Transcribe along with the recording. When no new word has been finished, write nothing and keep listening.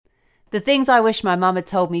The Things I Wish My Mum Had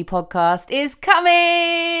Told Me podcast is coming!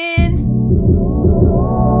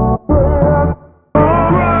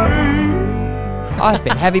 I've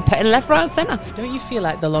been heavy petting left, right and centre. Don't you feel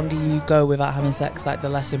like the longer you go without having sex, like the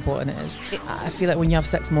less important it is? I feel like when you have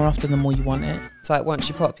sex more often, the more you want it. It's like once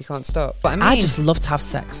you pop, you can't stop. But I mean, I just love to have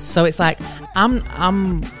sex. So it's like, I'll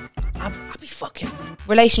be fucking.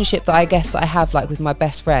 Relationship that I guess that I have like with my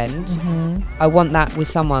best friend, I want that with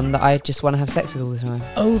someone that I just want to have sex with all the time.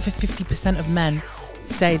 Over 50% of men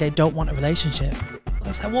say they don't want a relationship.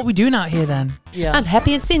 It's like, what are we doing out here then? Yeah. I'm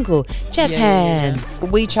happy and single. Jazz hands. Yeah.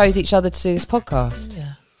 We chose each other to do this podcast.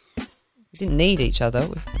 Yeah. We didn't need each other.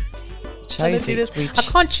 We chose it. I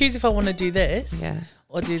can't choose if I want to do this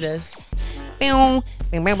or do this. You're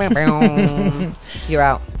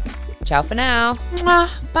out. Ciao for now.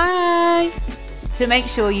 Bye. To make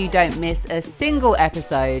sure you don't miss a single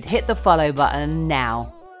episode, hit the follow button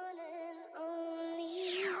now.